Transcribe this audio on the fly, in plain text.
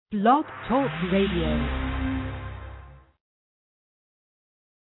Blog Talk Radio.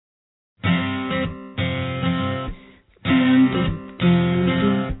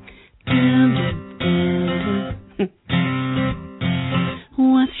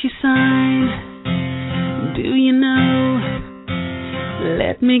 What's your sign? Do you know?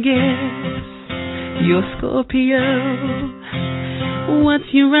 Let me guess. You're Scorpio.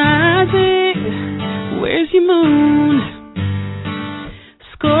 What's your rising? Where's your moon?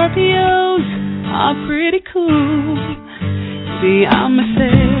 Scorpios are pretty cool. See, I'm a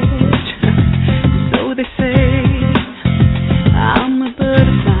sage, so they say. I'm a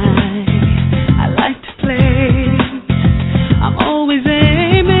butterfly, I like to play. I'm always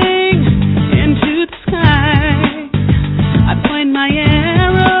aiming into the sky. I point my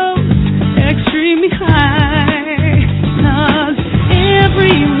arrows extremely high. 'Cause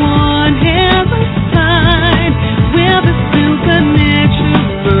everyone has a sign, whether supernatural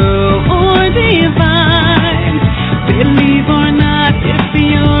or divine. Believe or not, if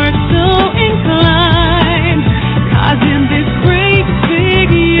you're so inclined. 'Cause in this great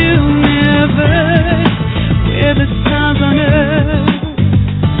big universe, we're the stars on earth.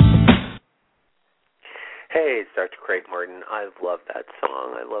 Hey, it's Dr. Craig Martin. I love that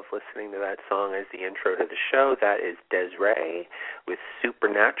song. I love listening to that song as the intro to the show. That is Desiree with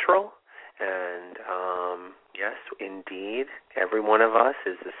Supernatural. And yes, indeed, every one of us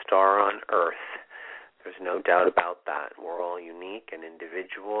is a star on Earth. There's no doubt about that. We're all unique and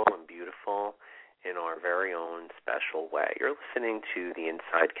individual and beautiful in our very own special way. You're listening to the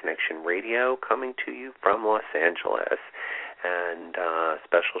Inside Connection Radio, coming to you from Los Angeles. And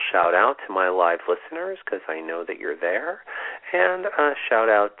special shout out to my live listeners, because I know that you're there. And a shout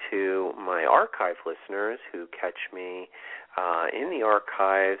out to my archive listeners who catch me in the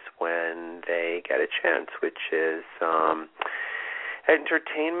archives when they get a chance, which is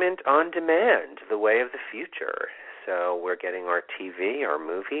entertainment on demand, the way of the future. So we're getting our TV, our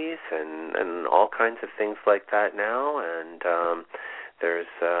movies, and all kinds of things like that now. And there's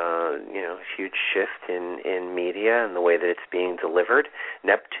a huge shift in media and the way that it's being delivered.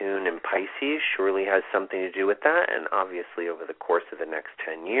 Neptune in Pisces surely has something to do with that. And obviously over the course of the next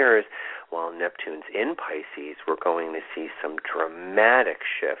 10 years, while Neptune's in Pisces, we're going to see some dramatic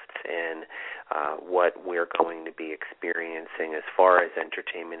shifts in what we're going to be experiencing as far as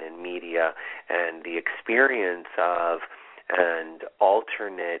entertainment and media and the experience of an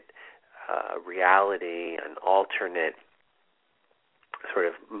alternate reality, an alternate sort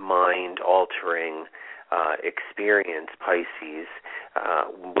of mind-altering experience, Pisces,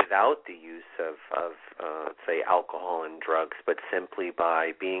 without the use of say, alcohol and drugs, but simply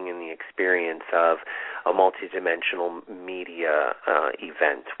by being in the experience of a multidimensional media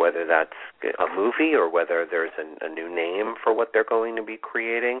event, whether that's a movie or whether there's a new name for what they're going to be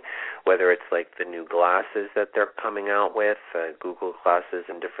creating, whether it's like the new glasses that they're coming out with, Google glasses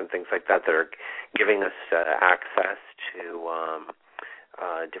and different things like that are giving us access to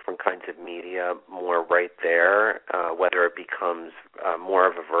different kinds of media more right there, whether it becomes more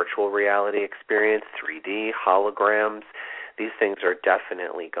of a virtual reality experience, 3D, holograms. These things are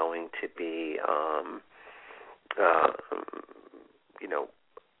definitely going to be,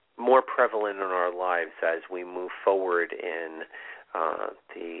 more prevalent in our lives as we move forward in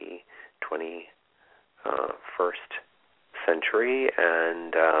the 21st century,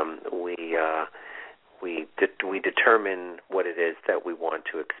 and we determine what it is that we want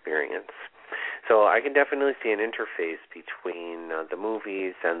to experience. So I can definitely see an interface between the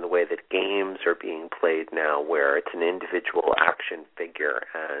movies and the way that games are being played now, where it's an individual action figure,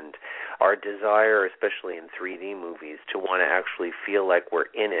 and our desire, especially in 3D movies, to want to actually feel like we're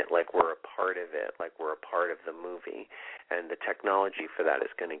in it, like we're a part of it, like we're a part of the movie. And the technology for that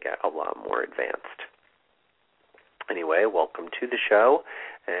is going to get a lot more advanced. Anyway, welcome to the show,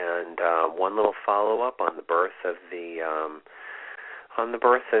 and one little follow-up on the birth of the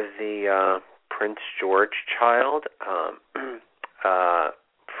Prince George child.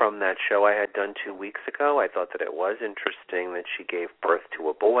 From that show I had done 2 weeks ago, I thought that it was interesting that she gave birth to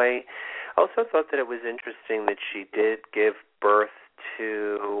a boy. I also thought that it was interesting that she did give birth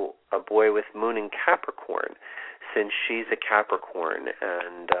to a boy with moon in Capricorn, since she's a Capricorn,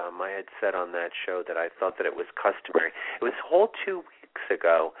 and I had said on that show that I thought that it was customary. It was a whole 2 weeks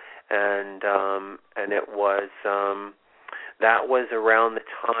ago, and it was that was around the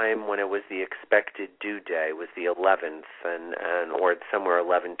time when it was the expected due day. It was the 11th, and or somewhere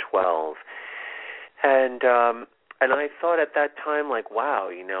 11/12, and And I thought at that time, like, wow,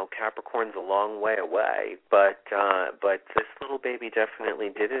 Capricorn's a long way away, but this little baby definitely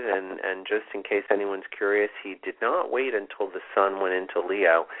did it. And just in case anyone's curious, he did not wait until the sun went into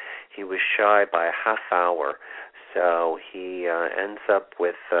Leo. He was shy by a half hour, so he ends up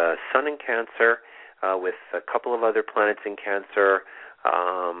with Sun in Cancer, with a couple of other planets in Cancer,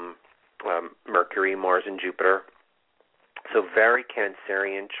 Mercury, Mars, and Jupiter. So very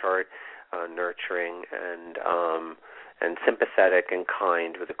Cancerian chart. Nurturing and sympathetic and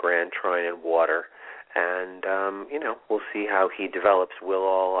kind, with a grand trine in water. And, we'll see how he develops. We'll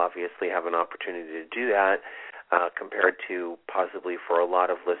all obviously have an opportunity to do that, compared to possibly for a lot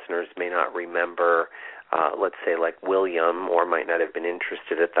of listeners may not remember, let's say like William, or might not have been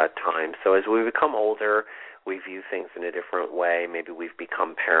interested at that time. So as we become older, we view things in a different way. Maybe we've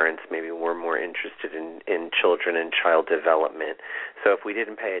become parents. Maybe we're more interested in children and child development. So if we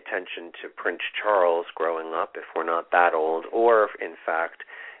didn't pay attention to Prince Charles growing up, if we're not that old, or if, in fact,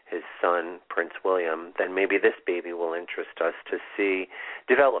 his son, Prince William, then maybe this baby will interest us to see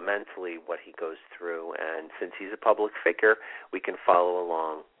developmentally what he goes through. And since he's a public figure, we can follow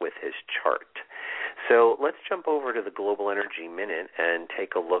along with his chart. So let's jump over to the Global Energy Minute and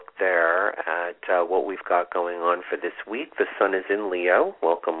take a look there at what we've got going on for this week. The sun is in Leo.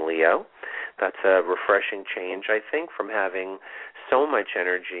 Welcome, Leo. That's a refreshing change, I think, from having so much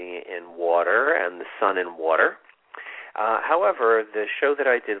energy in water and the sun in water. However, the show that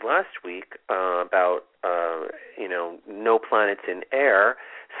I did last week about, no planets in air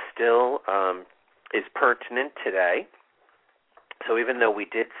still is pertinent today. So even though we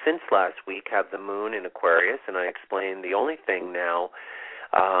did, since last week, have the moon in Aquarius, and I explained the only thing now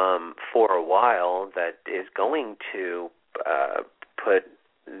for a while that is going to put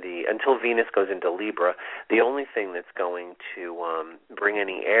until Venus goes into Libra, the only thing that's going to bring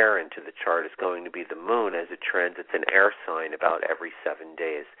any air into the chart is going to be the moon, as it transits an air sign about every 7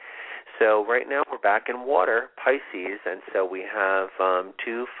 days. So right now we're back in water, Pisces, and so we have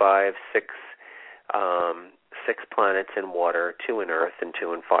 2, 5, 6 planets in water, 2 in earth and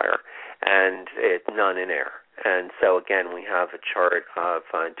 2 in fire, and none in air. And so, again, we have a chart of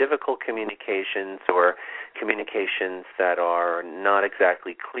difficult communications, or communications that are not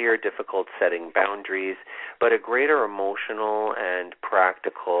exactly clear, difficult setting boundaries, but a greater emotional and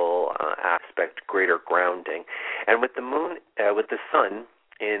practical aspect, greater grounding. And with the moon, with the sun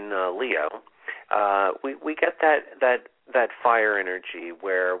in Leo, we get that fire energy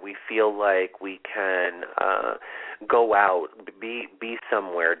where we feel like we can go out, be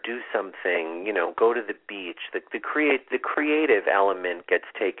somewhere, do something, go to the beach. The creative element gets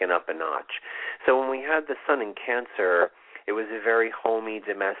taken up a notch. So when we had the sun in Cancer, it was a very homey,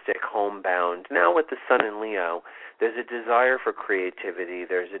 domestic, homebound. Now with the sun in Leo, there's a desire for creativity.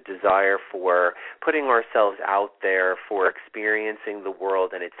 There's a desire for putting ourselves out there, for experiencing the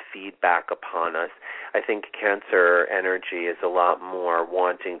world and its feedback upon us. I think Cancer energy is a lot more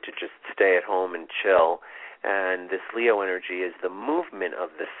wanting to just stay at home and chill. And this Leo energy is the movement of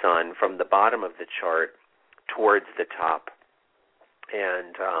the sun from the bottom of the chart towards the top.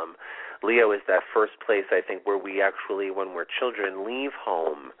 And Leo is that first place, I think, where we actually, when we're children, leave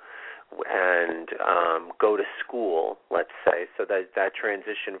home and go to school, let's say. So that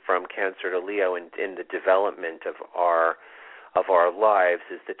transition from Cancer to Leo in the development of our lives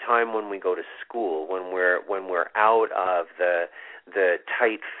is the time when we go to school, when we're out of the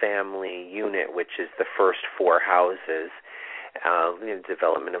tight family unit, which is the first 4 houses, the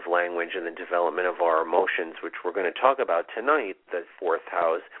development of language and the development of our emotions, which we're going to talk about tonight, the 4th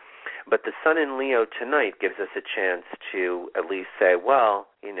house. But the sun in Leo tonight gives us a chance to at least say, well,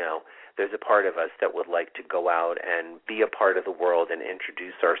 there's a part of us that would like to go out and be a part of the world and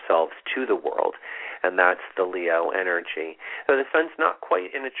introduce ourselves to the world, and that's the Leo energy. So the sun's not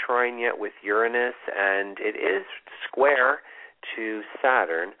quite in a trine yet with Uranus, and it is square to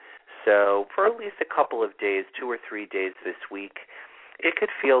Saturn. So for at least a couple of days, 2 or 3 days this week, it could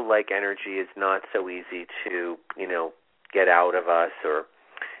feel like energy is not so easy to, get out of us, or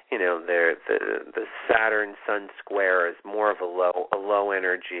the Saturn Sun square is more of a low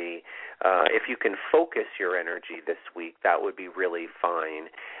energy. If you can focus your energy this week, that would be really fine.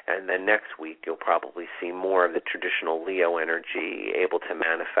 And then next week, you'll probably see more of the traditional Leo energy able to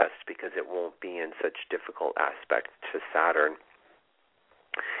manifest, because it won't be in such difficult aspect to Saturn.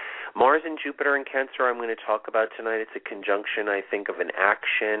 Mars and Jupiter in Cancer I'm going to talk about tonight. It's a conjunction, I think, of an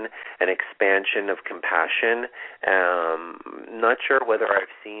action, an expansion of compassion. Not sure whether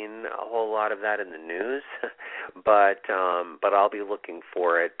I've seen a whole lot of that in the news, but I'll be looking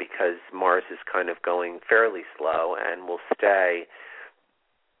for it, because Mars is kind of going fairly slow and will stay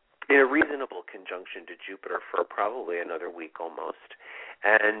in a reasonable conjunction to Jupiter for probably another week almost.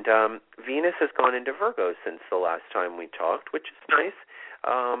 And Venus has gone into Virgo since the last time we talked, which is nice.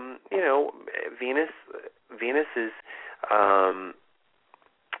 Venus is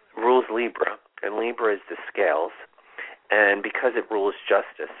rules Libra, and Libra is the scales, and because it rules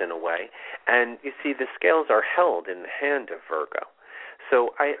justice in a way, and you see the scales are held in the hand of Virgo.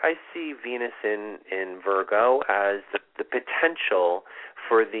 So I see Venus in Virgo as the potential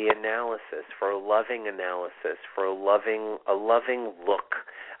for the analysis, for a loving analysis, for a loving look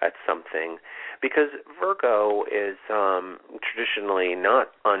at something, because Virgo is traditionally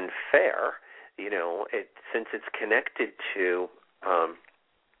not unfair. Since it's connected to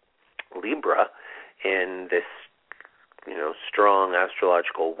Libra in this strong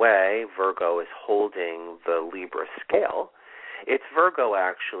astrological way, Virgo is holding the Libra scale. It's Virgo,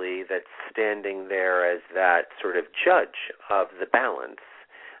 actually, that's standing there as that sort of judge of the balance,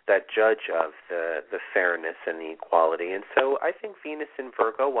 that judge of the fairness and the equality. And so I think Venus in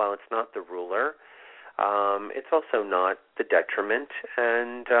Virgo, while it's not the ruler, it's also not the detriment,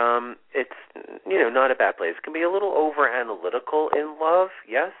 and it's, not a bad place. It can be a little over-analytical in love,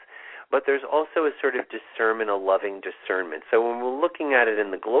 yes, but there's also a sort of discernment, a loving discernment. So when we're looking at it in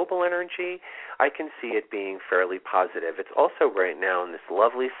the global energy, I can see it being fairly positive. It's also right now in this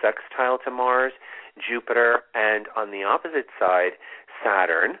lovely sextile to Mars, Jupiter, and on the opposite side,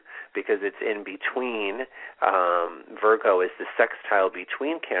 Saturn, because it's in between. Virgo is the sextile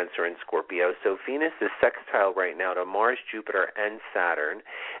between Cancer and Scorpio. So Venus is sextile right now to Mars, Jupiter, and Saturn,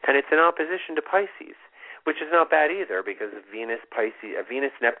 and it's in opposition to Pisces, which is not bad either, because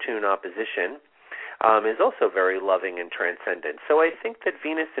Venus-Neptune opposition is also very loving and transcendent. So I think that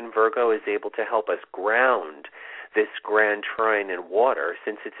Venus in Virgo is able to help us ground this grand trine in water,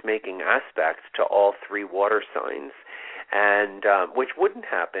 since it's making aspects to all three water signs, and which wouldn't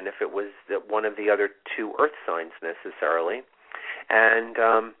happen if it was one of the other two earth signs necessarily. And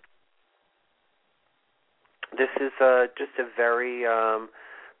this is just a very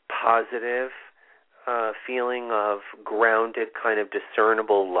positive feeling of grounded, kind of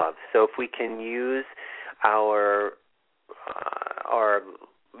discernible love. So if we can use our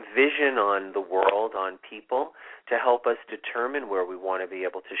vision on the world, on people, to help us determine where we want to be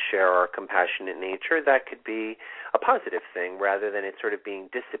able to share our compassionate nature, that could be a positive thing, rather than it sort of being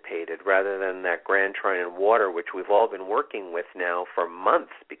dissipated, rather than that grand trine in water, which we've all been working with now for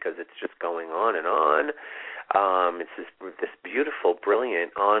months, because it's just going on and on. It's this beautiful,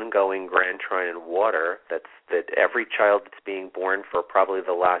 brilliant, ongoing grand trine in water that every child that's being born for probably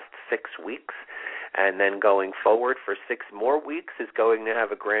the last 6 weeks, and then going forward for 6 more weeks, is going to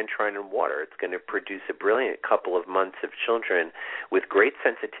have a grand trine in water. It's going to produce a brilliant couple of months of children with great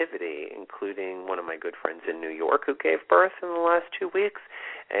sensitivity, including one of my good friends in New York who gave birth in the last 2 weeks,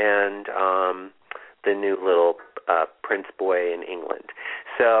 and the new little Prince boy in England.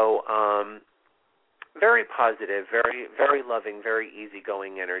 So very positive, very, very loving, very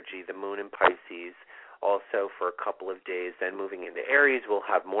easygoing energy. The moon in Pisces also for a couple of days. Then moving into Aries, we'll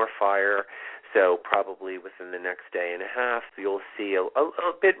have more fire. So probably within the next day and a half, you'll see a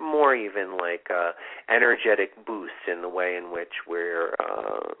bit more even like energetic boost in the way in which we're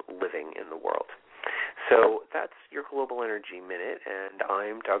living in the world. So that's your Global Energy Minute, and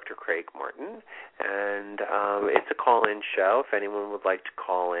I'm Dr. Craig Martin, and it's a call-in show. If anyone would like to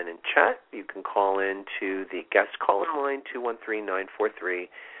call in and chat, you can call in to the guest call-in line, 213-943-3395.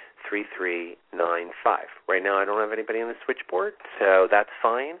 Right now I don't have anybody on the switchboard, so that's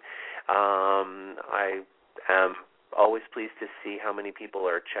fine. I am always pleased to see how many people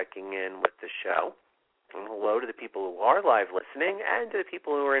are checking in with the show. And hello to the people who are live listening, and to the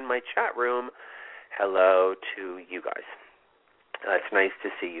people who are in my chat room. Hello to you guys. It's nice to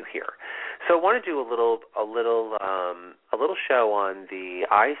see you here. So I want to do a little show on the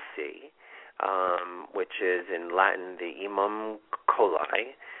IC, which is in Latin the Imum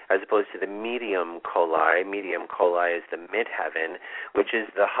Coeli, as opposed to the Medium Coeli. Medium Coeli is the midheaven, which is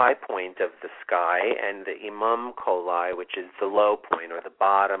the high point of the sky, and the Imum Coeli, which is the low point or the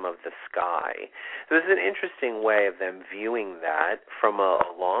bottom of the sky. So this is an interesting way of them viewing that from a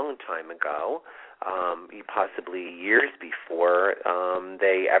long time ago. Possibly years before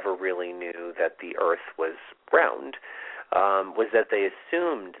they ever really knew that the Earth was round. was that they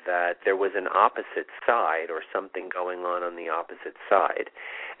assumed that there was an opposite side or something going on the opposite side.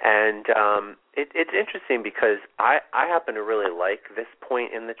 And it's interesting because I happen to really like this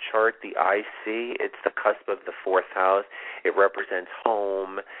point in the chart, the IC. It's the cusp of the fourth house. It represents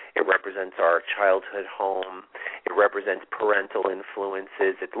home. It represents our childhood home. It represents parental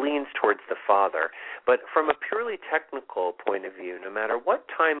influences. It leans towards the father. But from a purely technical point of view, no matter what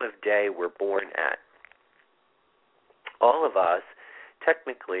time of day we're born at, all of us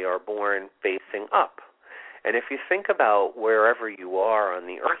technically are born facing up. And if you think about wherever you are on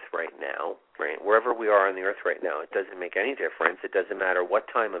the earth right now, right, wherever we are on the earth right now, it doesn't make any difference. It doesn't matter what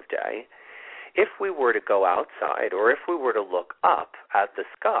time of day. If we were to go outside or if we were to look up at the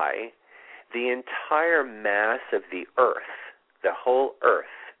sky, the entire mass of the earth, the whole earth,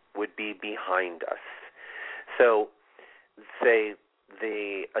 would be behind us. So, say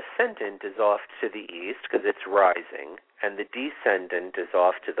the ascendant is off to the east because it's rising, and the descendant is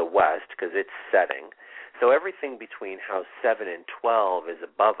off to the west because it's setting. So everything between house 7 and 12 is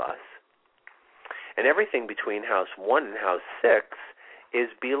above us, and everything between house 1 and house 6 is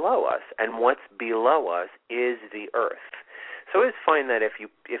below us, and what's below us is the earth. So I always find that if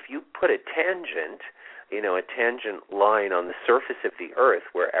you put a tangent, a tangent line on the surface of the earth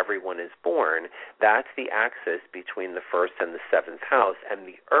where everyone is born, that's the axis between the first and the seventh house, and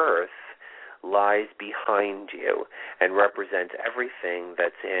the earth lies behind you and represents everything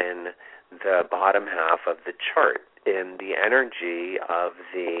that's in the bottom half of the chart. In the energy of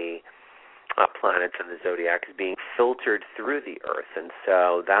the planets in the zodiac is being filtered through the earth, and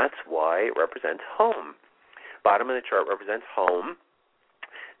so that's why it represents home. Bottom of the chart represents home.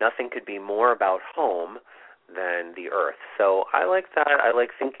 Nothing could be more about home than the earth. So I like that. I like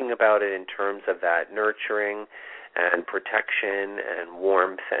thinking about it in terms of that nurturing and protection and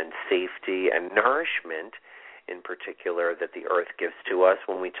warmth and safety and nourishment in particular that the earth gives to us.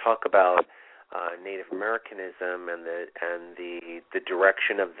 When we talk about Native Americanism and the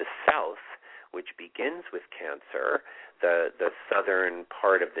direction of the South, which begins with Cancer, the southern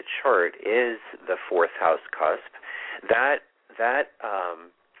part of the chart is the fourth house cusp. That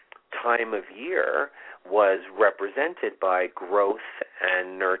time of year was represented by growth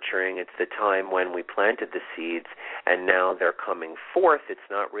and nurturing. It's the time when we planted the seeds, and now they're coming forth. It's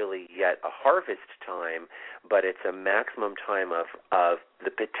not really yet a harvest time, but it's a maximum time of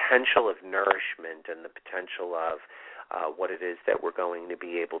the potential of nourishment and the potential of what it is that we're going to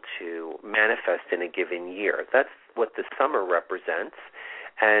be able to manifest in a given year. That's what the summer represents,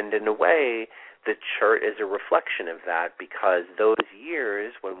 and in a way, the chart is a reflection of that, because those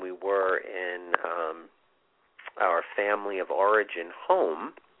years when we were in our family of origin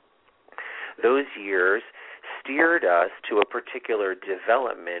home, those years steered us to a particular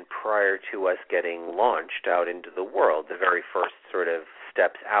development prior to us getting launched out into the world, the very first sort of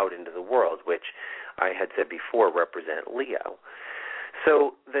steps out into the world, which I had said before represent Leo.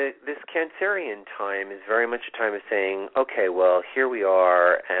 So this Cancerian time is very much a time of saying, okay, well, here we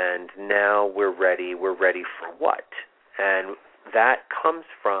are, and now we're ready. We're ready for what? And that comes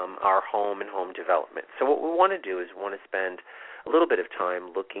from our home and home development. So what we want to do is we want to spend a little bit of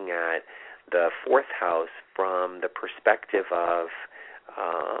time looking at the fourth house from the perspective of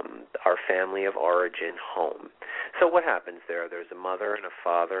our family of origin home. So what happens there? There's a mother and a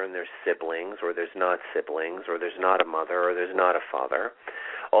father, and there's siblings, or there's not siblings, or there's not a mother, or there's not a father.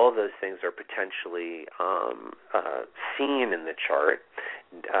 All of those things are potentially seen in the chart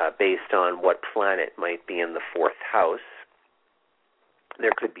based on what planet might be in the fourth house.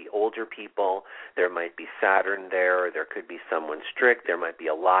 There could be older people, there might be Saturn there, there could be someone strict, there might be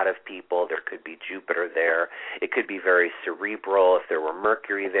a lot of people, there could be Jupiter there. It could be very cerebral if there were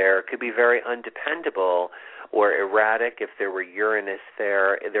Mercury there. It could be very undependable or erratic if there were Uranus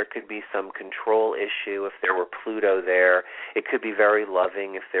there. There could be some control issue if there were Pluto there. It could be very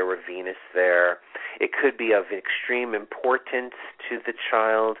loving if there were Venus there. It could be of extreme importance to the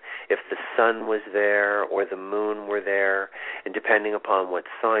child if the sun was there or the moon were there, and depending upon what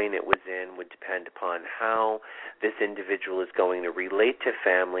sign it was in would depend upon how this individual is going to relate to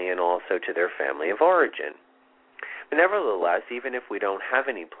family and also to their family of origin. But nevertheless, even if we don't have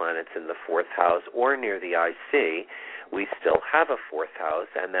any planets in the fourth house or near the IC, we still have a fourth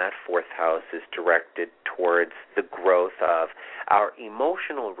house, and that fourth house is directed towards the growth of our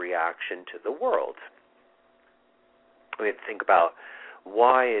emotional reaction to the world. We have to think about,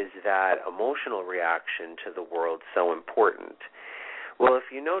 why is that emotional reaction to the world so important? Well,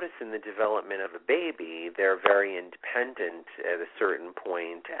 if you notice in the development of a baby, they're very independent at a certain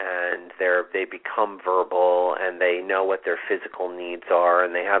point, and they become verbal, and they know what their physical needs are,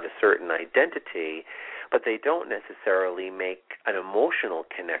 and they have a certain identity. but they don't necessarily make an emotional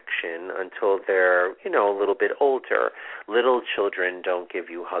connection until they're, a little bit older. Little children don't give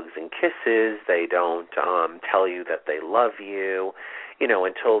you hugs and kisses. They don't tell you that they love you,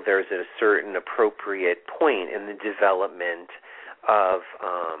 until there's a certain appropriate point in the development of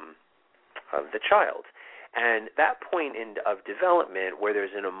the child. And that point of development where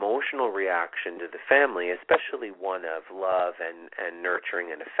there's an emotional reaction to the family, especially one of love and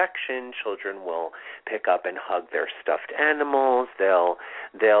nurturing and affection, children will pick up and hug their stuffed animals. They'll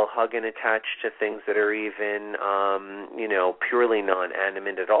hug and attach to things that are even, purely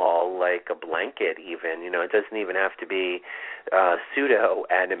non-animate at all, like a blanket even. It doesn't even have to be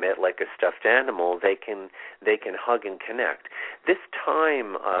pseudo-animate like a stuffed animal. They can hug and connect. This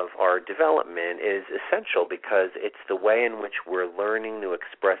time of our development is essential because it's the way in which we're learning to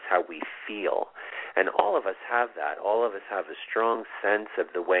express how we feel. And all of us have that. All of us have a strong sense of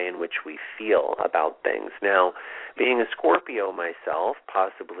the way in which we feel about things. Now, being a Scorpio myself,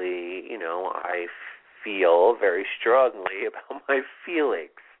 possibly, I feel very strongly about my feelings.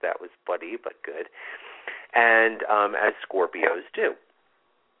 That was funny, but good. And as Scorpios do.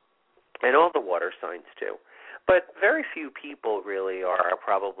 And all the water signs do. But very few people really are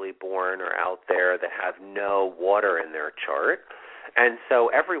probably born or out there that have no water in their chart. And so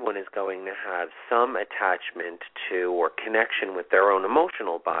everyone is going to have some attachment to or connection with their own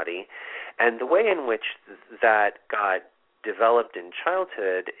emotional body. And the way in which that got developed in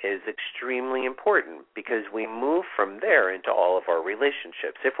childhood is extremely important because we move from there into all of our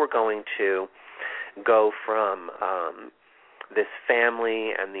relationships. If we're going to go from this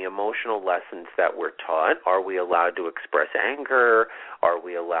family and the emotional lessons that we're taught, are we allowed to express anger? Are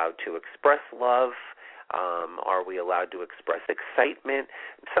we allowed to express love? Are we allowed to express excitement?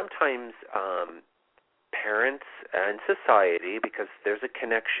 Sometimes parents and society, because there's a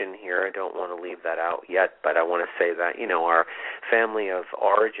connection here, I don't want to leave that out yet, but I want to say that, our family of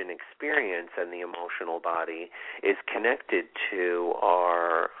origin experience and the emotional body is connected to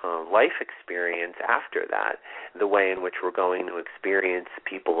our life experience after that. The way in which we're going to experience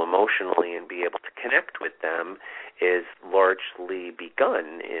people emotionally and be able to connect with them is largely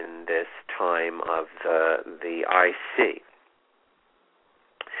begun in this time of the IC.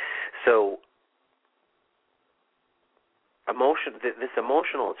 So, this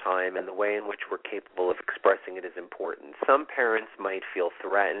emotional time and the way in which we're capable of expressing it is important. Some parents might feel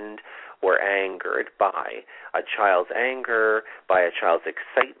threatened or angered by a child's anger, by a child's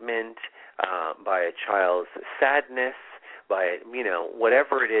excitement, by a child's sadness, by,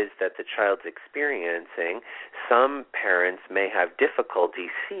 whatever it is that the child's experiencing. Some parents may have difficulty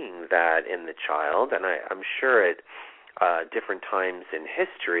seeing that in the child, and I'm sure at different times in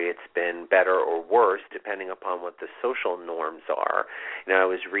history it's been better or worse depending upon what the social norms are. I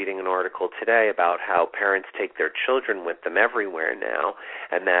was reading an article today about how parents take their children with them everywhere now,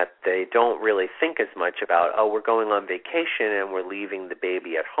 and that they don't really think as much about, we're going on vacation and we're leaving the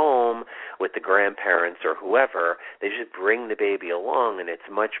baby at home with the grandparents or whoever. They just bring the baby along, and it's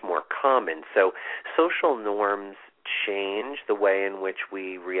much more common. So social norms change the way in which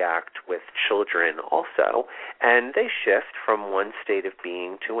we react with children also, and they shift from one state of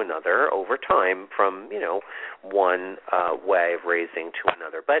being to another over time, from one way of raising to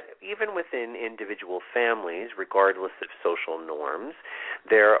another. But even within individual families, regardless of social norms,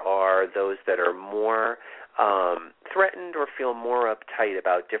 there are those that are more threatened or feel more uptight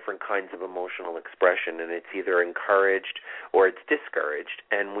about different kinds of emotional expression, and it's either encouraged or it's discouraged.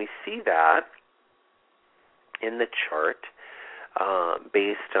 And we see that in the chart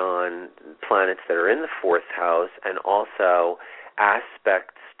based on planets that are in the fourth house and also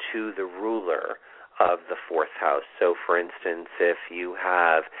aspects to the ruler of the fourth house. So, for instance, if you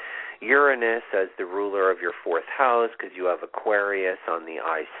have Uranus as the ruler of your fourth house because you have Aquarius on the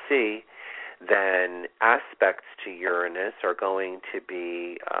IC, then aspects to Uranus are going to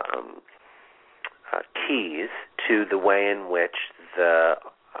be keys to the way in which the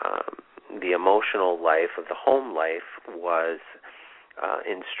emotional life of the home life was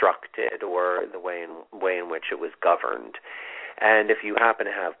instructed, or the way in which it was governed. And if you happen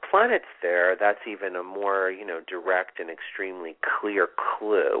to have planets there, that's even a more direct and extremely clear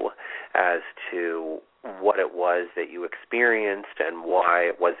clue as to what it was that you experienced and why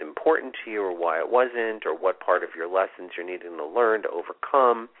it was important to you or why it wasn't, or what part of your lessons you're needing to learn to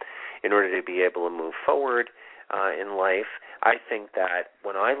overcome in order to be able to move forward in life. I think that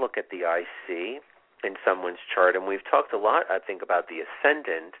when I look at the IC in someone's chart, and we've talked a lot, I think, about the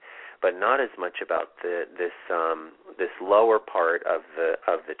ascendant, but not as much about this lower part of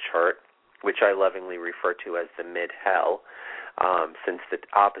the chart, which I lovingly refer to as the mid-hell. since the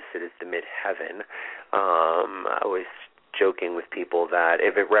opposite is the midheaven. I was joking with people that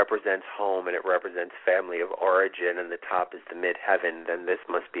if it represents home and it represents family of origin and the top is the midheaven, then this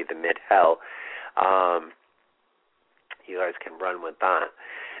must be the mid-hell. You guys can run with that.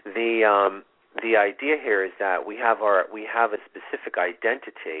 The idea here is that we have a specific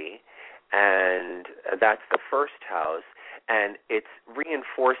identity, and that's the first house, and it's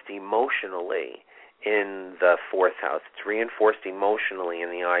reinforced emotionally in the fourth house. It's reinforced emotionally in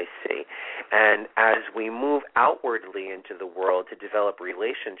the IC. And as we move outwardly into the world to develop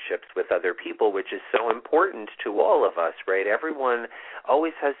relationships with other people, which is so important to all of us, right? Everyone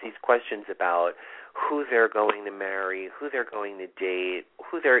always has these questions about who they're going to marry, who they're going to date,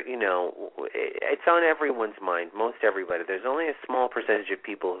 it's on everyone's mind, most everybody. There's only a small percentage of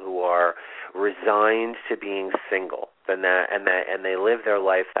people who are resigned to being single, and they live their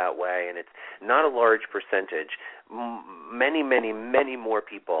life that way, and it's not a large percentage. Many, many, many more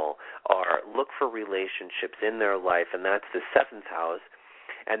people look for relationships in their life, and that's the seventh house.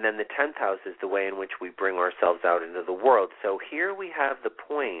 And then the 10th house is the way in which we bring ourselves out into the world. So here we have the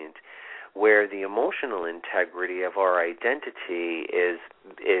point where the emotional integrity of our identity is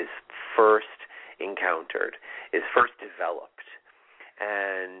first encountered, is first developed.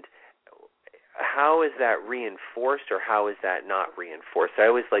 And how is that reinforced, or how is that not reinforced? I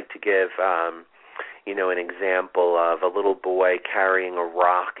always like to give an example of a little boy carrying a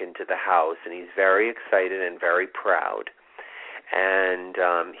rock into the house, and he's very excited and very proud. And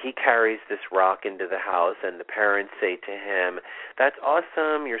he carries this rock into the house, and the parents say to him, "That's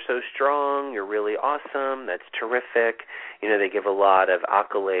awesome, you're so strong, you're really awesome, that's terrific." They give a lot of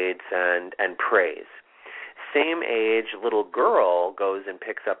accolades and praise. Same age little girl goes and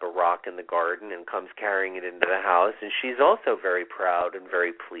picks up a rock in the garden and comes carrying it into the house, and she's also very proud and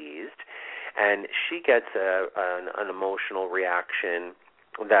very pleased. And she gets an emotional reaction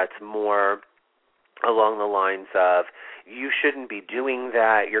that's more along the lines of, "You shouldn't be doing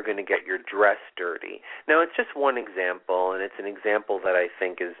that, you're going to get your dress dirty." Now, it's just one example, and it's an example that I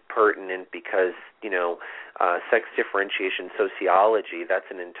think is pertinent because, sex differentiation sociology,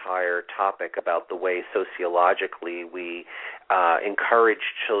 that's an entire topic about the way sociologically we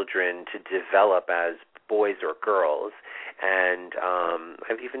encourage children to develop as boys or girls. And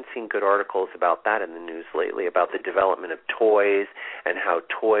I've even seen good articles about that in the news lately, about the development of toys and how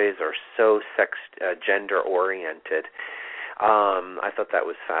toys are so gender-oriented. I thought that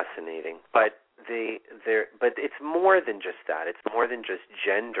was fascinating. But it's more than just that. It's more than just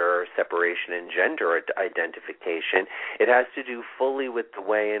gender separation and gender identification. It has to do fully with the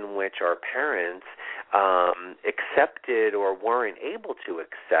way in which our parents accepted or weren't able to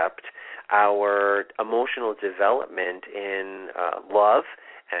accept our emotional development in love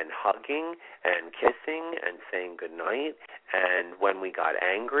and hugging and kissing and saying goodnight. And when we got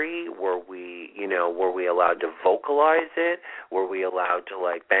angry, were we allowed to vocalize it? Were we allowed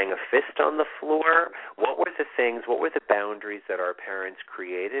to bang a fist on the floor? What were the boundaries that our parents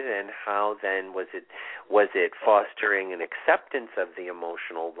created, and how then was it fostering an acceptance of the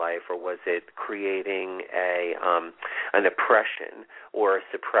emotional life, or was it creating an oppression or a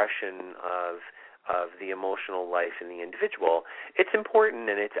suppression of the emotional life in the individual? It's important,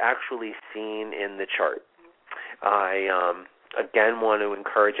 and it's actually seen in the chart. I again want to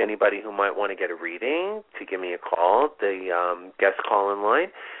encourage anybody who might want to get a reading to give me a call. The guest call-in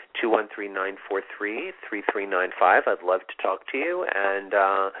line, 213-943-3395. I'd love to talk to you, and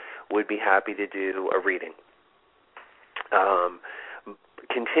would be happy to do a reading.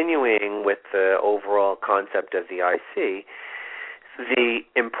 Continuing with the overall concept of the IC, the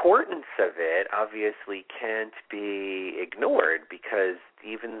importance of it obviously can't be ignored, because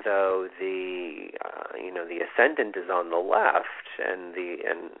even though the ascendant is on the left and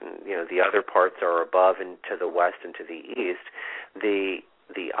the other parts are above and to the west and to the east, the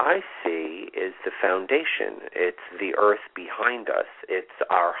IC is the foundation. It's the earth behind us. It's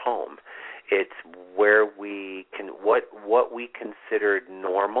our home. It's where we can what we considered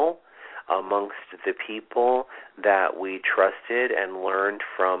normal amongst the people that we trusted and learned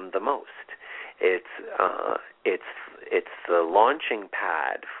from the most. It's the launching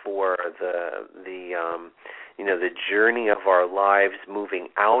pad for the journey of our lives, moving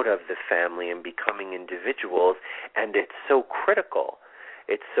out of the family and becoming individuals, and it's so critical.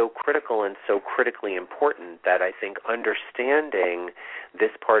 It's so critical and so critically important that I think understanding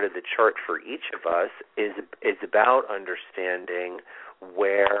this part of the chart for each of us is about understanding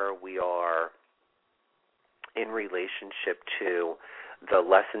where we are in relationship to the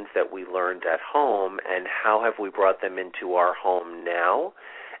lessons that we learned at home, and how have we brought them into our home now,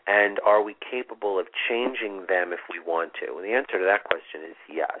 And are we capable of changing them if we want to? And the answer to that question is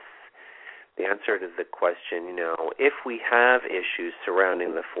yes. The answer to the question, if we have issues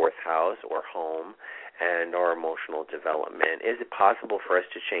surrounding the fourth house or home and our emotional development, is it possible for us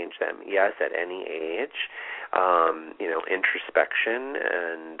to change them? Yes, at any age. Introspection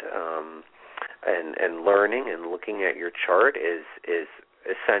and learning and looking at your chart is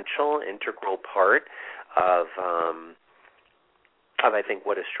essential, integral part of I think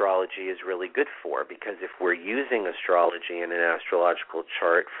what astrology is really good for, because if we're using astrology in an astrological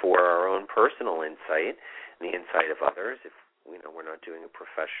chart for our own personal insight, the insight of others, if we're not doing it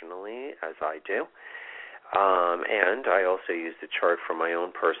professionally as I do, and I also use the chart for my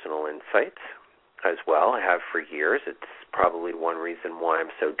own personal insights as well. I have for years. It's probably one reason why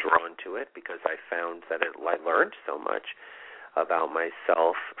I'm so drawn to it, because I found that I learned so much about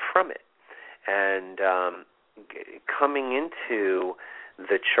myself from it. And coming into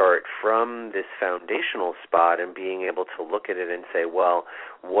the chart from this foundational spot and being able to look at it and say, well,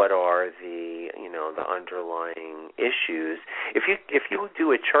 what are the underlying issues? If you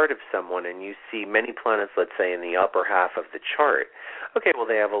do a chart of someone and you see many planets, let's say, in the upper half of the chart, okay, well,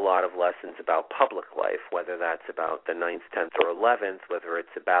 they have a lot of lessons about public life, whether that's about the 9th, 10th, or 11th, whether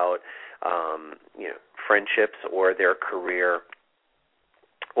it's about friendships or their career,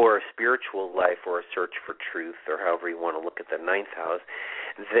 or a spiritual life, or a search for truth, or however you want to look at the 9th house.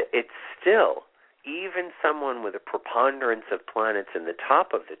 It's still, even someone with a preponderance of planets in the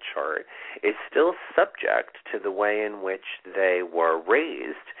top of the chart is still subject to the way in which they were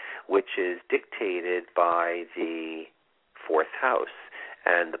raised, which is dictated by the 4th house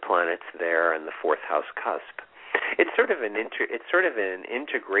and the planets there and the 4th house cusp. It's sort of an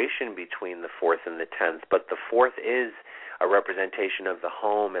integration between the 4th and the 10th, but the 4th is a representation of the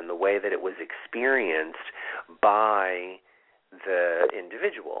home and the way that it was experienced by the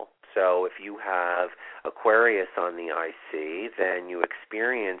individual. So if you have Aquarius on the IC, then you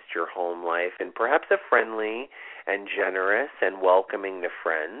experienced your home life in perhaps a friendly and generous and welcoming to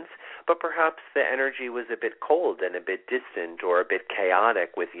friends, but perhaps the energy was a bit cold and a bit distant or a bit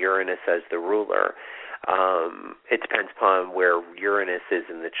chaotic with Uranus as the ruler. It depends upon where Uranus is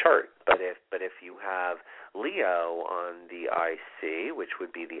in the chart. But if you have Leo on the IC, which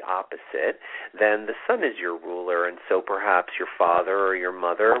would be the opposite, then the sun is your ruler, and so perhaps your father or your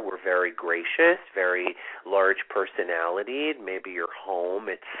mother were very gracious, very large personality. Maybe your home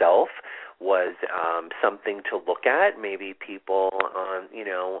itself was something to look at. Maybe people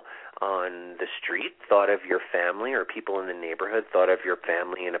on the street thought of your family, or people in the neighborhood thought of your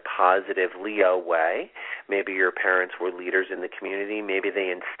family in a positive Leo way. Maybe your parents were leaders in the community. Maybe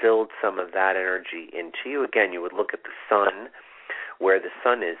they instilled some of that energy into you. Again, you would look at the sun, where the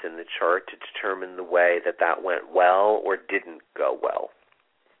sun is in the chart, to determine the way that went well or didn't go well.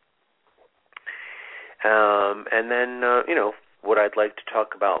 And then, what I'd like to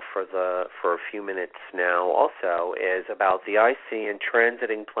talk about for a few minutes now also is about the IC and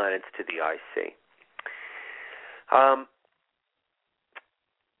transiting planets to the IC.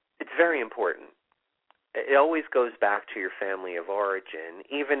 It's very important. It always goes back to your family of origin,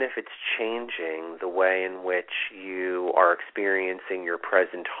 even if it's changing the way in which you are experiencing your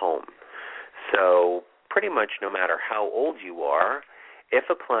present home. So pretty much no matter how old you are,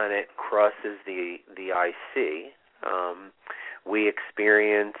 if a planet crosses the IC, we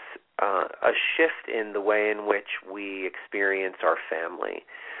experience a shift in the way in which we experience our family.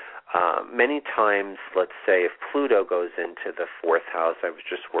 Many times, let's say, if Pluto goes into the 4th house, I was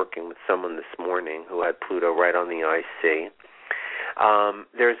just working with someone this morning who had Pluto right on the IC.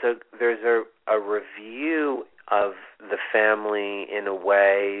 There's a review of the family in a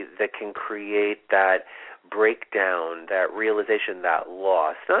way that can create that breakdown, that realization, that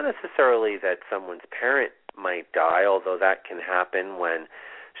loss. Not necessarily that someone's parent might die, although that can happen when,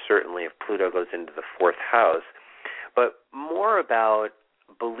 certainly if Pluto goes into the 4th house, but more about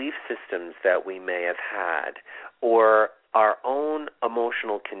belief systems that we may have had, or our own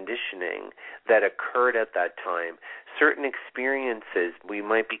emotional conditioning that occurred at that time. Certain experiences, we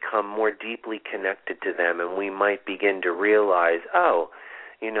might become more deeply connected to them, and we might begin to realize,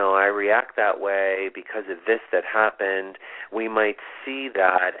 I react that way because of this that happened. We might see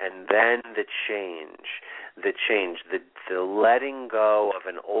that, and then the letting go of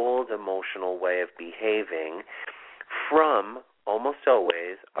an old emotional way of behaving from almost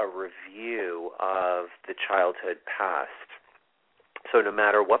always a review of the childhood past. So no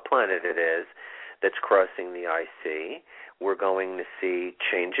matter what planet it is that's crossing the IC, we're going to see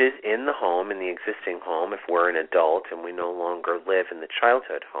changes in the home, in the existing home, if we're an adult and we no longer live in the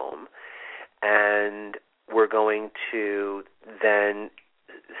childhood home. And we're going to then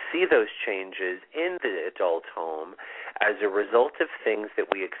see those changes in the adult home as a result of things that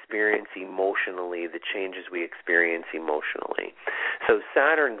we experience emotionally, the changes we experience emotionally. So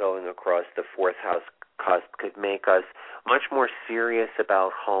Saturn going across the fourth house cusp could make us much more serious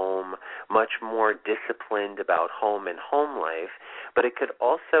about home, much more disciplined about home and home life, but it could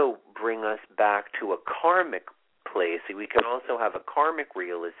also bring us back to a karmic place. We can also have a karmic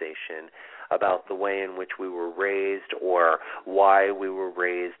realization about the way in which we were raised, or why we were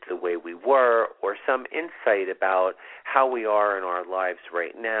raised the way we were, or some insight about how we are in our lives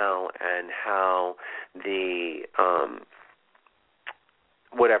right now, and how the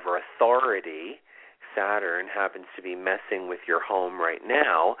whatever authority Saturn happens to be messing with your home right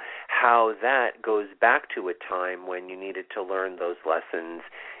now, how that goes back to a time when you needed to learn those lessons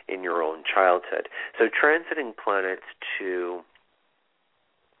in your own childhood. So transiting planets to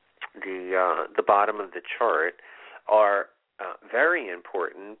the bottom of the chart are very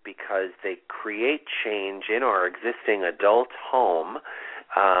important because they create change in our existing adult home,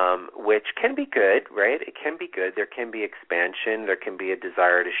 which can be good, right? It can be good. There can be expansion. There can be a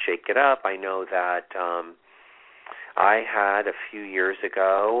desire to shake it up. I know that I had a few years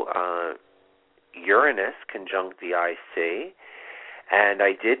ago Uranus conjunct the IC, and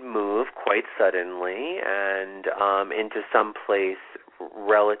I did move quite suddenly and into some place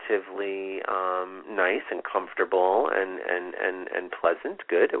relatively nice and comfortable and pleasant.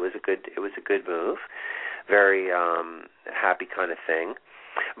 Good. It was a good move. Very happy kind of thing.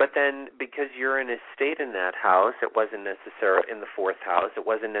 But then, because Uranus stayed in that house, it wasn't necessarily in the fourth house. It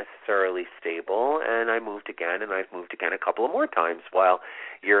wasn't necessarily stable, and I moved again, and I've moved again a couple of more times while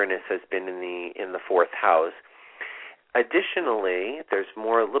Uranus has been in the fourth house. Additionally, there's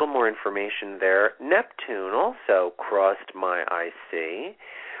a little more information there. Neptune also crossed my IC,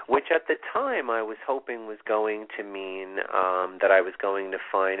 which at the time I was hoping was going to mean that I was going to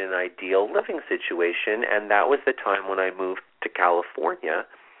find an ideal living situation, and that was the time when I moved to California.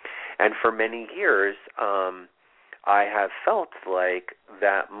 And for many years, I have felt like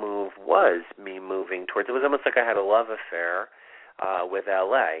that move was me moving towards, it was almost like I had a love affair with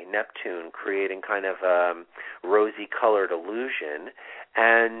LA, Neptune creating kind of a rosy-colored illusion,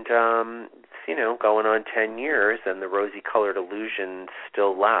 and, going on 10 years, and the rosy-colored illusion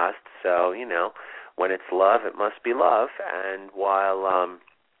still lasts, so, when it's love, it must be love, and while,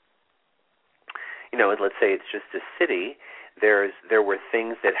 let's say it's just a city, there were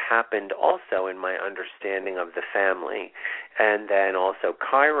things that happened also in my understanding of the family, and then also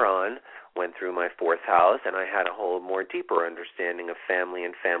Chiron went through my fourth house, and I had a whole more deeper understanding of family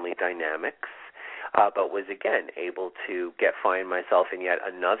and family dynamics, but was again able to find myself in yet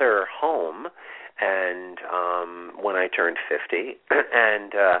another home, and when I turned 50,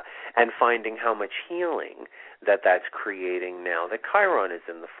 and finding how much healing that's creating now that Chiron is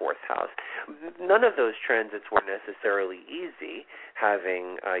in the fourth house. None of those transits were necessarily easy,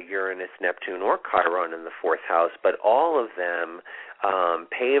 having Uranus, Neptune, or Chiron in the fourth house, but all of them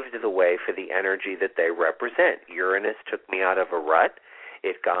paved the way for the energy that they represent. Uranus took me out of a rut.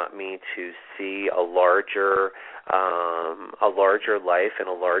 It got me to see a larger life in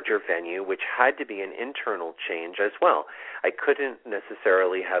a larger venue, which had to be an internal change as well. I couldn't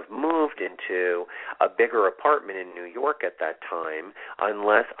necessarily have moved into a bigger apartment in New York at that time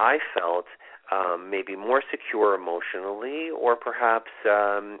unless I felt maybe more secure emotionally, or perhaps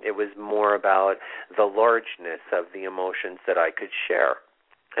it was more about the largeness of the emotions that I could share.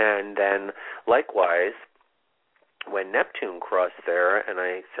 And then likewise, when Neptune crossed there and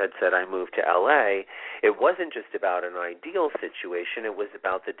I said I moved to LA, it wasn't just about an ideal situation. It was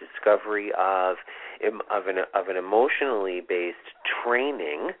about the discovery of an emotionally based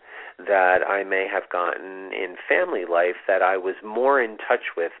training that I may have gotten in family life, that I was more in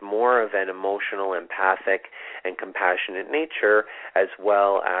touch with, more of an emotional, empathic, and compassionate nature, as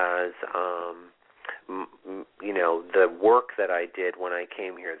well as the work that I did when I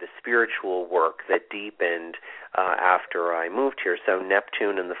came here, the spiritual work that deepened after I moved here. So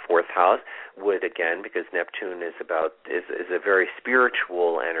Neptune in the fourth house would, again, because Neptune is a very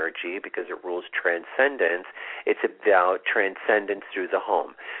spiritual energy because it rules transcendence, it's about transcendence through the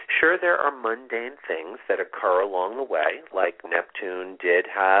home. Sure, there are mundane things that occur along the way, like Neptune did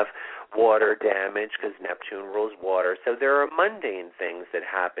have water damage because Neptune rules water. So there are mundane things that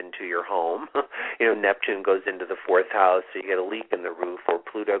happen to your home. Neptune goes into the fourth house, so you get a leak in the roof, or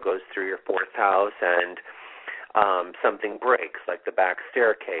Pluto goes through your fourth house and something breaks, like the back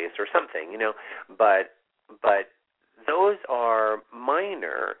staircase or something, But those are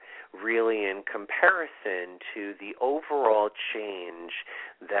minor, really, in comparison to the overall change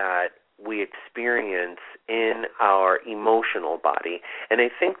that we experience in our emotional body. And I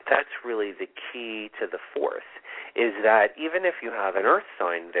think that's really the key to the fourth, is that even if you have an earth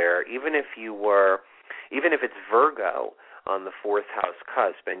sign there, even if it's Virgo on the fourth house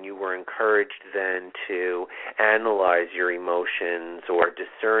cusp, and you were encouraged then to analyze your emotions or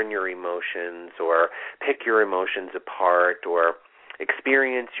discern your emotions or pick your emotions apart or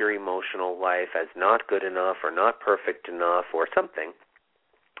experience your emotional life as not good enough or not perfect enough or something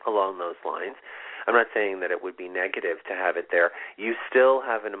along those lines. I'm not saying that it would be negative to have it there. You still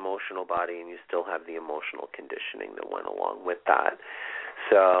have an emotional body and you still have the emotional conditioning that went along with that.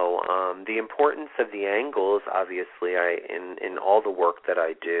 So the importance of the angles, obviously, in all the work that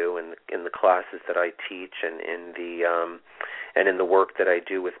I do, and in the classes that I teach, and in the work that I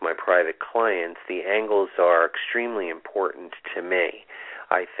do with my private clients, the angles are extremely important to me.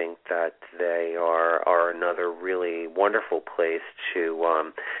 I think that they are another really wonderful place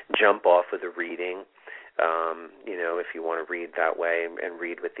to jump off of the reading. If you want to read that way and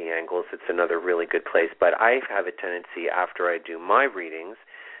read with the angles, it's another really good place. But I have a tendency, after I do my readings,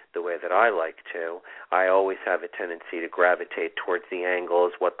 the way that I like to, I always have a tendency to gravitate towards the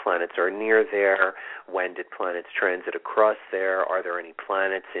angles, what planets are near there, when did planets transit across there, are there any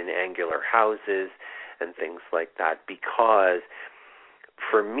planets in angular houses, and things like that. Because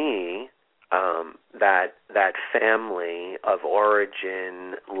for me, that family of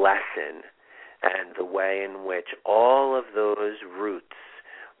origin lesson and the way in which all of those roots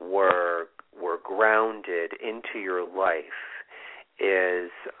were grounded into your life is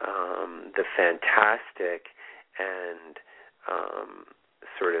the fantastic and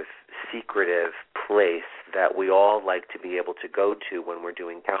sort of secretive place that we all like to be able to go to when we're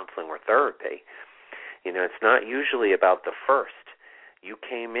doing counseling or therapy. It's not usually about the first. You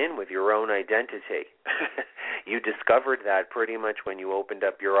came in with your own identity. You discovered that pretty much when you opened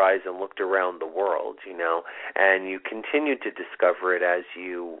up your eyes and looked around the world, and you continued to discover it as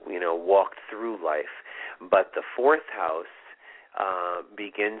you walked through life. But the fourth house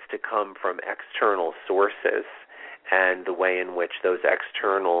begins to come from external sources, and the way in which those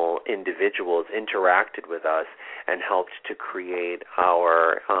external individuals interacted with us and helped to create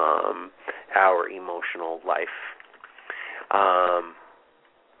our emotional life.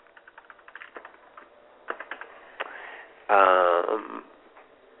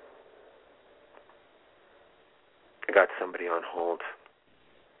 I got somebody on hold.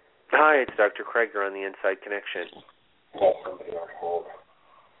 Hi, it's Dr. Craig. You're on the Inside Connection. Somebody on hold.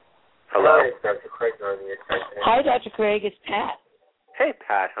 Hello? Hi, it's Dr. Craig. You're on the Inside Connection. Hi, Dr. Craig. It's Pat. Hey,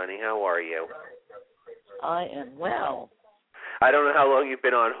 Pat, honey. How are you? I am well. I don't know how long you've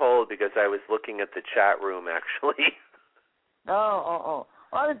been on hold because I was looking at the chat room, actually. Oh.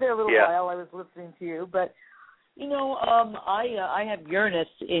 Well, I was there a little while. I was listening to you. But, I have Uranus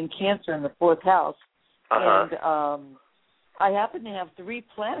in Cancer in the fourth house. And I happen to have 3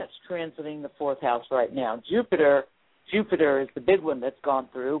 planets transiting the fourth house right now. Jupiter is the big one that's gone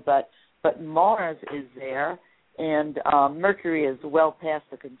through, but Mars is there, and Mercury is well past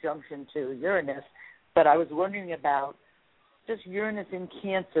the conjunction to Uranus. But I was wondering about just Uranus in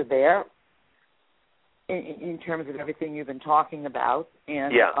Cancer there in terms of everything you've been talking about.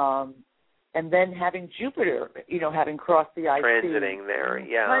 And and then having Jupiter, having crossed the IC. Transiting there,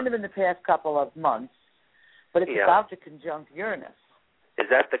 kind of in the past couple of months. But it's about to conjunct Uranus. Is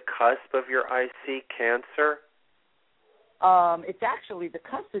that the cusp of your IC, Cancer? The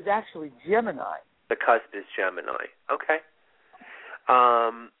cusp is actually Gemini. The cusp is Gemini. Okay.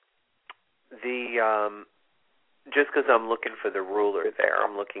 Just because I'm looking for the ruler there,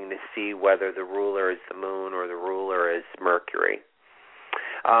 I'm looking to see whether the ruler is the moon or the ruler is Mercury.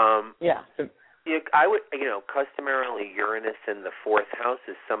 I would, customarily Uranus in the fourth house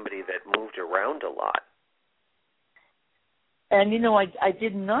is somebody that moved around a lot. And I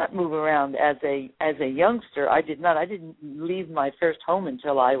did not move around as a youngster. I did not. I didn't leave my first home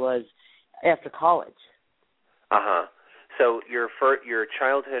until I was after college. So your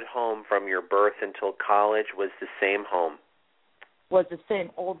childhood home from your birth until college was the same home? Was the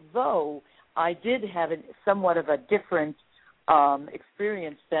same, although I did have somewhat of a different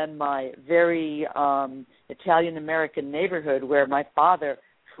experience than my very Italian-American neighborhood where my father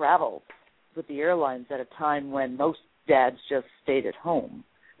traveled with the airlines at a time when most dads just stayed at home.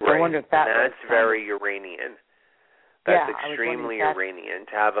 So right. I wonder if that's very Uranian. That's extremely Uranian,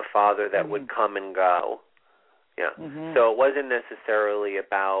 to have a father that would come and go. Yeah. Mm-hmm. So it wasn't necessarily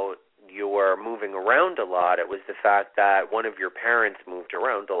about your moving around a lot. It was the fact that one of your parents moved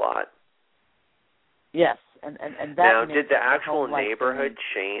around a lot. Yes. And that now, did the actual neighborhood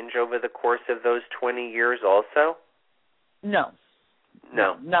change over the course of those 20 years also? No.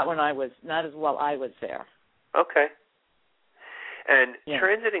 No. Not as well I was there. Okay. And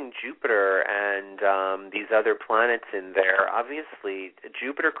transiting Jupiter and these other planets in there, obviously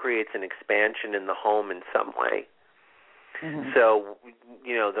Jupiter creates an expansion in the home in some way. Mm-hmm. So,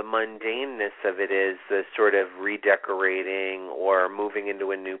 the mundaneness of it is the sort of redecorating or moving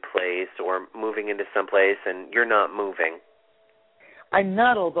into a new place or moving into some place, and you're not moving. I'm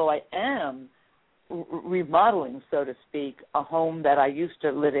not, although I am remodeling, so to speak, a home that I used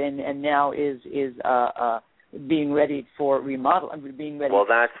to live in and now is being ready for remodel. Being ready. Well,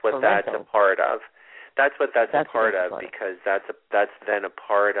 that's what that's rental. a part of. That's what that's a part of, because that's then a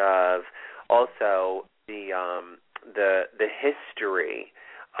part of also the history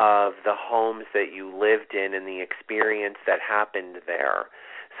of the homes that you lived in and the experience that happened there.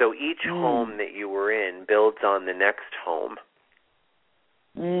 So each home that you were in builds on the next home.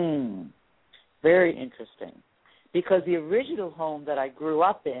 Very interesting. Because the original home that I grew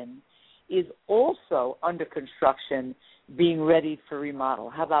up in is also under construction, being ready for remodel.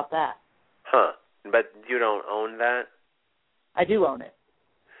 How about that? Huh. But you don't own that? I do own it.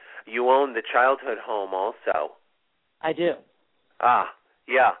 You own the childhood home also? I do. Ah,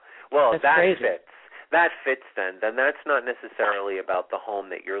 yeah. Well, That's that crazy. fits. That fits then. Then that's not necessarily about the home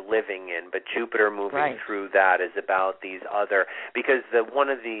that you're living in, but Jupiter moving through that is about these other, because one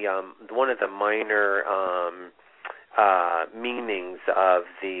of the minor meanings of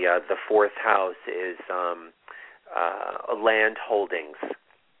the fourth house is land holdings.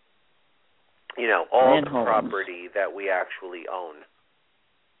 All land the holdings. property that we actually own.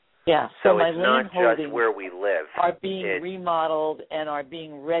 Yeah, so my it's land not just where we live. Are being remodeled and are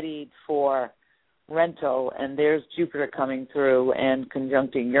being readied for rental, and there's Jupiter coming through and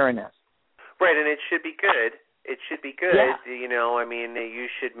conjuncting Uranus. Right, and it should be good. It should be good. Yeah. You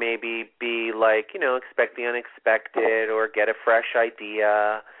should maybe be like, expect the unexpected or get a fresh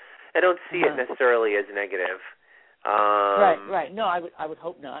idea. I don't see it necessarily as negative. Right. No, I would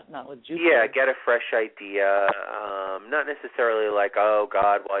hope not with Jupiter. Yeah, get a fresh idea. Not necessarily like, oh,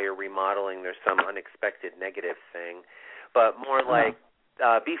 God, while you're remodeling there's some unexpected negative thing, but more like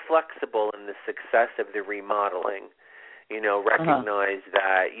be flexible in the success of the remodeling. Recognize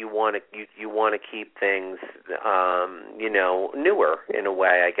that you want to keep things, newer in a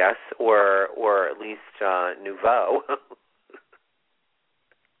way, I guess, or at least nouveau.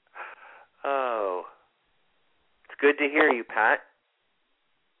 Oh. Good to hear you, Pat.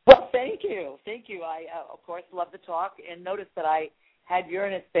 Well, thank you. I, of course, love to talk and noticed that I had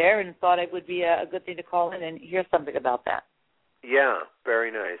Uranus there and thought it would be a good thing to call in and hear something about that. Yeah,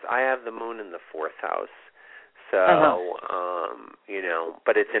 very nice. I have the moon in the fourth house, so,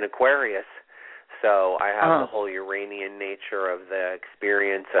 but it's in Aquarius, so I have the whole Uranian nature of the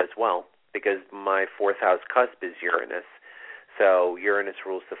experience as well, because my fourth house cusp is Uranus. So Uranus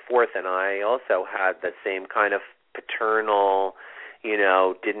rules the fourth, and I also had the same kind of paternal,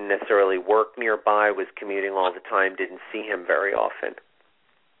 didn't necessarily work nearby, was commuting all the time, didn't see him very often.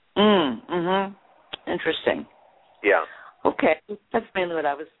 Interesting. Yeah. Okay. That's mainly what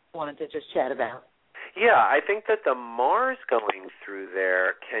I wanted to just chat about. Yeah, I think that the Mars going through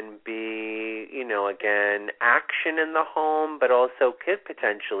there can be, again, action in the home, but also could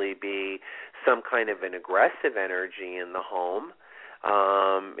potentially be some kind of an aggressive energy in the home.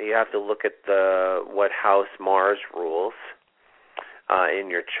 You have to look at what house Mars rules in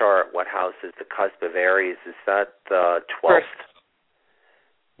your chart. What house is the cusp of Aries? Is that the 12th?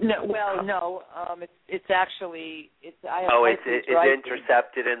 No, well, no. It's actually it's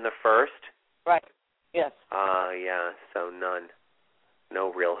intercepted in the first. Right. Yes. Yeah. So none.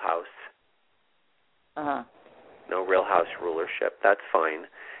 No real house. No real house rulership. That's fine.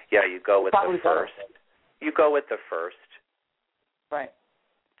 Yeah, you go with the first. You go with the first. Right.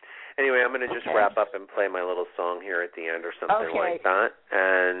 Anyway, I'm going to just wrap up and play my little song here at the end or something like that.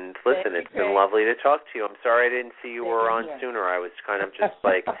 And listen, it's been lovely to talk to you. I'm sorry I didn't see you were on sooner. I was kind of just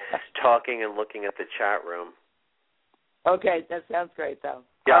like talking and looking at the chat room. Okay, that sounds great, though.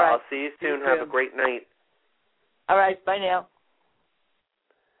 Yeah, right. I'll see you soon. Have a great night. All right, bye now.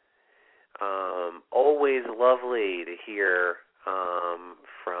 Always lovely to hear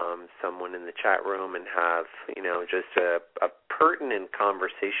from someone in the chat room and have, just a pertinent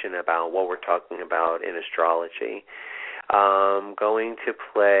conversation about what we're talking about in astrology. Going to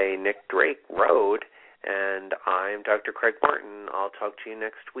play Nick Drake, Road, and I'm Dr. Craig Martin. I'll talk to you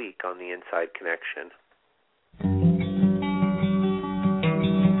next week on The Inside Connection.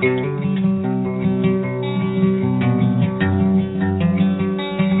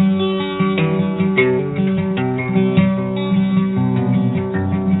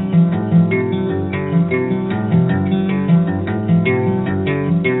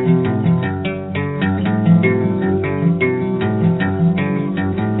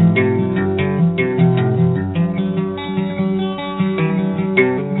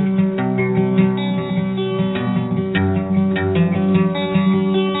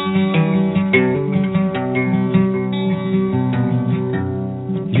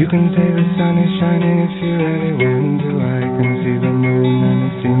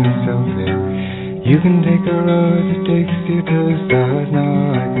 You can take a road that takes you to the stars.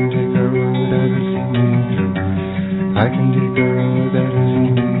 Now I can take a road that'll see me through. I can take a road that'll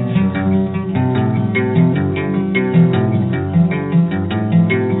see me